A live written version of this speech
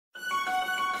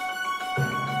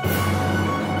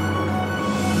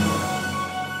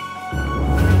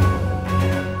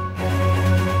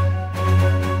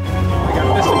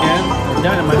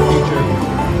dynamite feature.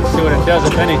 See what it does,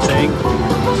 if anything.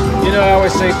 You know, I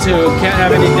always say too, can't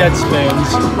have any dead spins.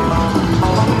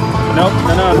 Nope,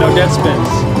 no dead spins.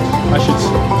 I should.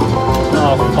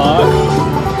 Oh fuck!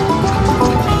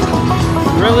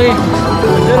 Really? I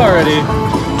did already.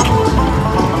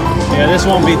 Yeah, this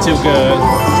won't be too good.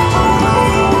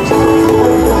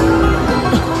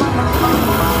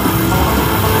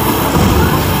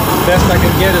 Best I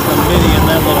can get is the mini in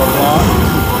that little rock.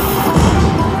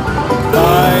 5.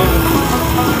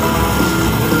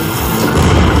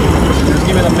 Just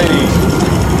give me the mini.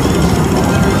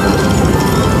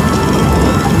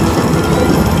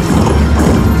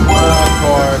 Of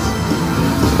course.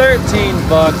 13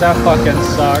 bucks. That fucking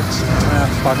sucks. Ah,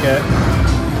 fuck it.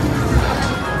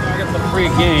 I get the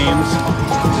free games.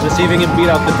 Let's see if we can beat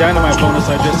out the dynamite bonus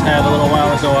I just had a little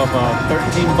while ago of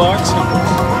 13 bucks.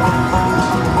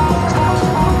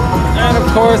 And of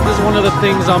course, this is one of the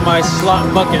things on my slot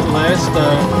bucket list,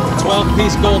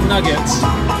 12-piece gold nuggets.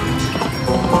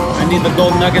 I need the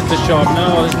gold nuggets to show up.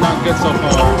 No, this is not good so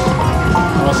far.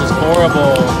 Oh, this is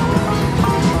horrible.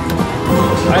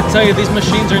 I tell you, these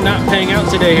machines are not paying out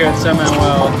today here at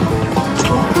Semi-Well.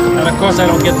 And of course, I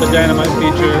don't get the dynamite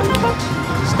feature.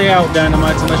 Stay out,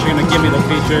 dynamites, unless you're going to give me the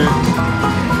feature.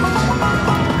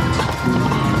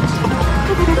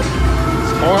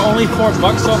 It's only $4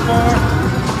 so far?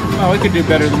 Oh, we could do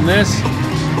better than this.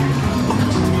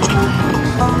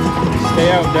 Stay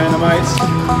out, dynamites.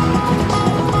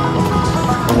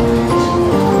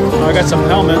 Oh, I got some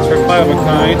helmets for 5 of a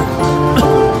kind.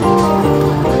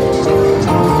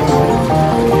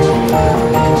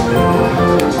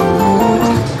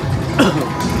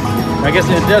 I guess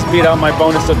it does beat out my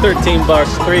bonus to 13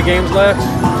 bucks. 3 games left.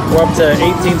 We're up to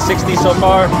 1860 so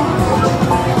far.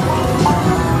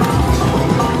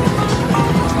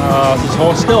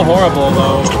 This is still horrible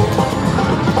though.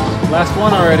 Last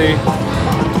one already.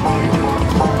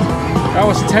 That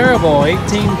was terrible.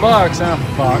 18 bucks. Ah,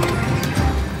 fuck.